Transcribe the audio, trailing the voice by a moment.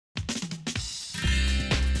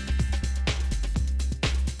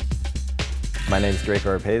My name is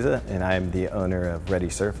Draco Arpeza, and I am the owner of Ready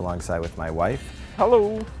Surf alongside with my wife.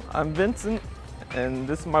 Hello, I'm Vincent, and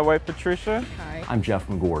this is my wife Patricia. Hi. I'm Jeff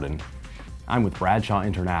McGordon. I'm with Bradshaw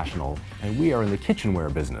International, and we are in the kitchenware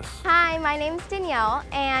business. Hi, my name's Danielle,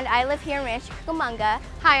 and I live here in Rancho Cucamonga.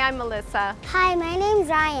 Hi, I'm Melissa. Hi, my name's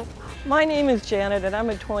Ryan. My name is Janet, and I'm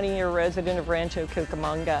a 20-year resident of Rancho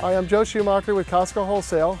Cucamonga. Hi, I'm Joe Schumacher with Costco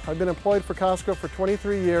Wholesale. I've been employed for Costco for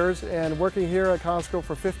 23 years and working here at Costco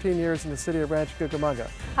for 15 years in the city of Rancho Cucamonga.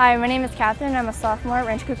 Hi, my name is Catherine. I'm a sophomore at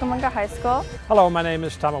Rancho Cucamonga High School. Hello, my name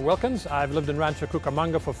is Tama Wilkins. I've lived in Rancho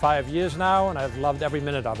Cucamonga for 5 years now, and I've loved every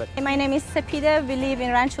minute of it. My name is Sepida. We live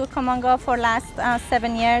in Rancho Cucamonga for the last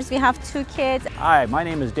 7 years. We have 2 kids. Hi, my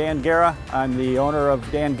name is Dan Guerra. I'm the owner of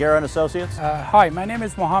Dan Guerra and Associates. Hi, my name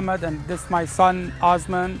is Mohammed, and this is my son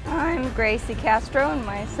Osman. I'm Gracie Castro and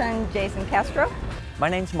my son Jason Castro. My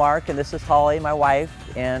name's Mark, and this is Holly, my wife,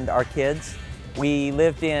 and our kids. We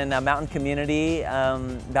lived in a mountain community.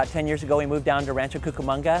 About 10 years ago we moved down to Rancho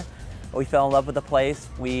Cucamonga. We fell in love with the place.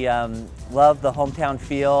 We love the hometown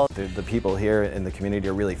feel. The people here in the community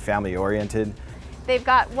are really family oriented. They've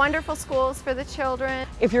got wonderful schools for the children.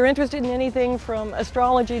 If you're interested in anything from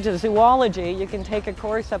astrology to zoology, you can take a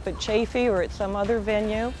course up at Chafee or at some other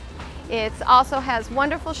venue. It also has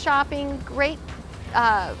wonderful shopping, great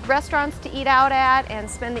restaurants to eat out at and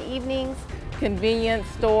spend the evenings. Convenience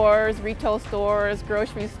stores, retail stores,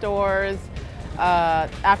 grocery stores,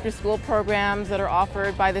 after-school programs that are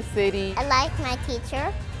offered by the city. I like my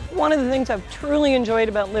teacher. One of the things I've truly enjoyed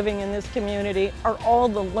about living in this community are all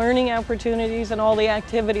the learning opportunities and all the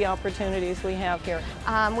activity opportunities we have here.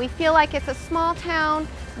 We feel like it's a small town,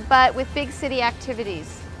 but with big city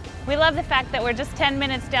activities. We love the fact that we're just 10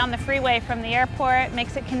 minutes down the freeway from the airport. It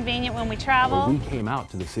makes it convenient when we travel. We came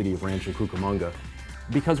out to the city of Rancho Cucamonga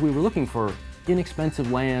because we were looking for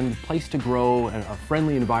inexpensive land, place to grow, and a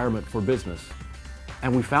friendly environment for business.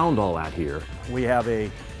 And we found all that here. We have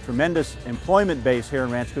a tremendous employment base here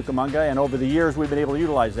in Rancho Cucamonga, and over the years we've been able to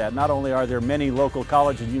utilize that. Not only are there many local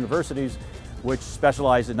colleges and universities which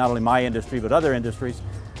specialize in not only my industry but other industries,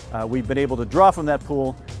 we've been able to draw from that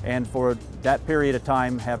pool, and for that period of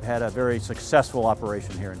time have had a very successful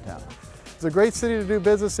operation here in town. It's a great city to do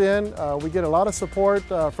business in. We get a lot of support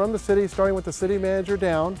from the city, starting with the city manager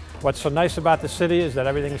down. What's so nice about the city is that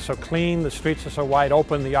everything is so clean, the streets are so wide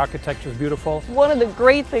open, the architecture is beautiful. One of the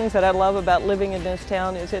great things that I love about living in this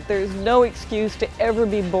town is that there's no excuse to ever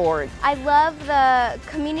be bored. I love the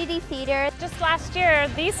community theater. Just last year,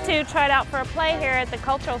 these two tried out for a play here at the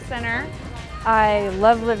Cultural Center. I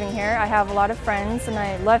love living here. I have a lot of friends, and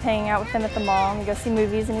I love hanging out with them at the mall. We go see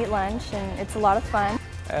movies and eat lunch, and it's a lot of fun.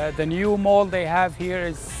 The new mall they have here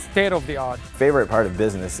is state-of-the-art. Favorite part of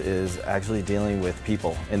business is actually dealing with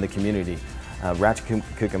people in the community. Rancho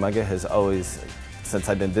Cucamonga has always, since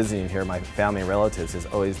I've been visiting here, my family and relatives has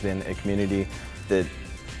always been a community that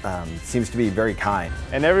seems to be very kind.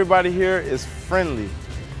 And everybody here is friendly,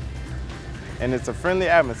 and it's a friendly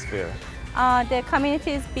atmosphere. The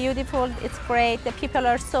community is beautiful, it's great, the people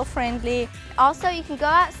are so friendly. Also, you can go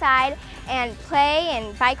outside and play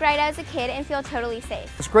and bike ride as a kid and feel totally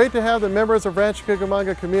safe. It's great to have the members of Rancho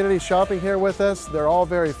Cucamonga community shopping here with us. They're all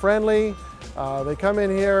very friendly. They come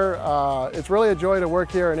in here. It's really a joy to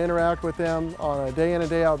work here and interact with them on a day in and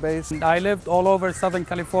day out basis. I lived all over Southern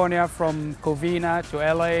California, from Covina to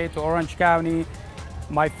LA to Orange County.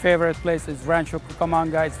 My favorite place is Rancho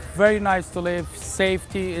Cucamonga. It's very nice to live.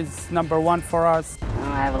 Safety is #1 for us.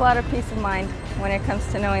 I have a lot of peace of mind when it comes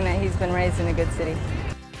to knowing that he's been raised in a good city.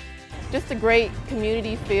 Just a great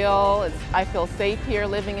community feel. I feel safe here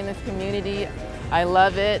living in this community. I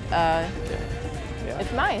love it.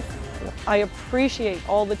 It's nice. I appreciate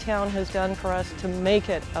all the town has done for us to make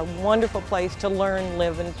it a wonderful place to learn,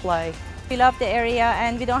 live, and play. We love the area,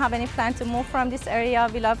 and we don't have any plan to move from this area.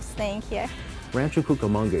 We love staying here. Rancho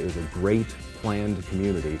Cucamonga is a great planned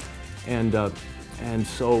community, and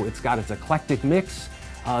so it's got its eclectic mix.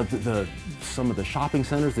 Some of the shopping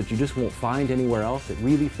centers that you just won't find anywhere else. It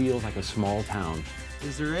really feels like a small town.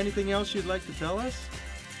 Is there anything else you'd like to tell us?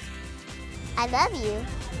 I love you.